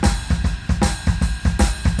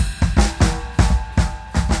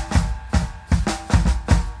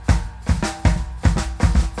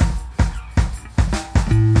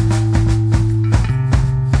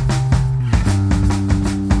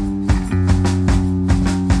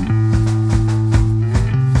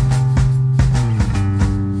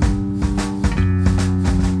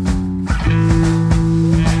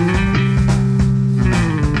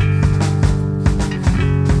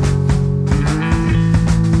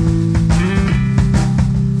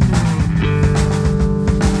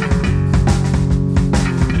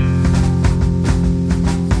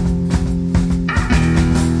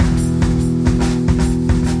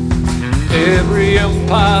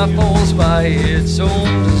its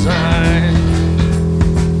own design.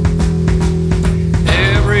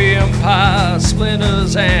 Every empire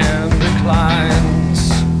splinters and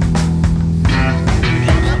declines,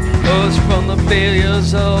 goes from the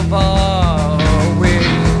failures of our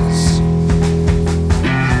ways.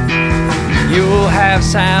 You'll have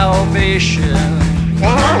salvation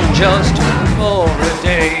just for a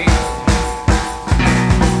day.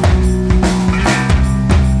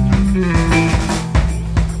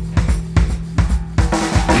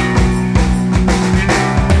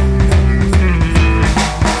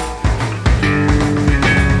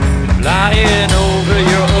 Flying over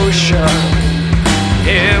your ocean,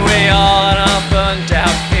 here we are in our burnt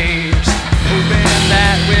out caves, hoping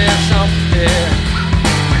that we're something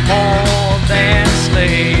more than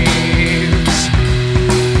slaves.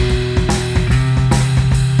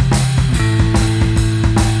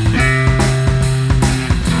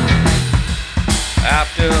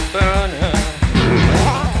 After burner,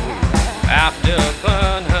 after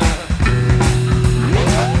burner,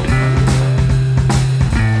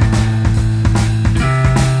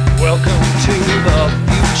 welcome to the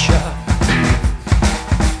future.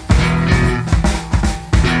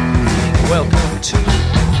 Welcome to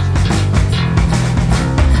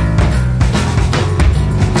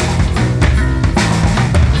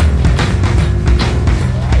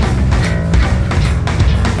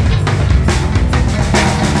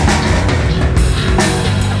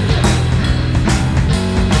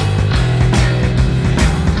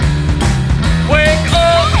wake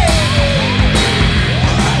up.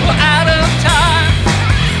 We're out of time.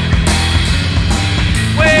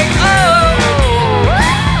 Wake up.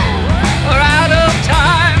 We're out of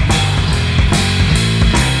time.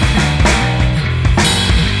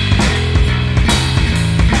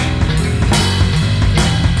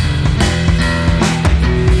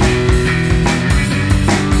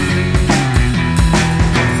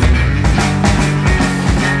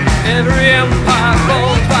 Every empire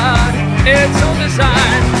goes by its own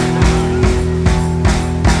design.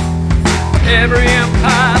 Every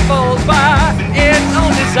empire falls by its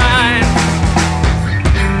own design.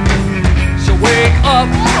 So wake up,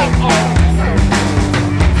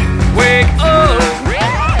 wake up.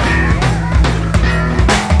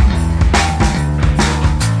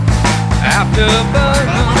 After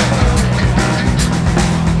burner,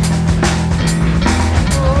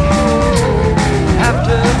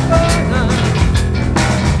 after burner, after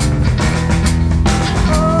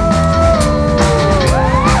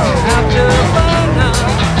burner,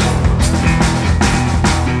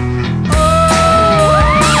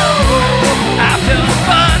 after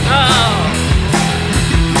burner,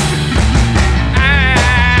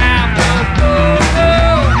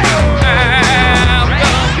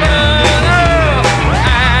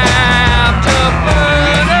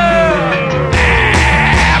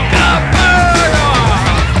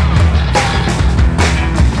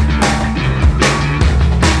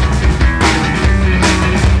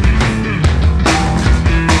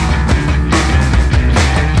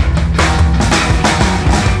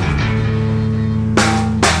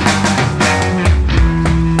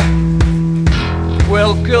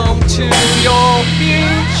 welcome to your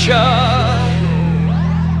future.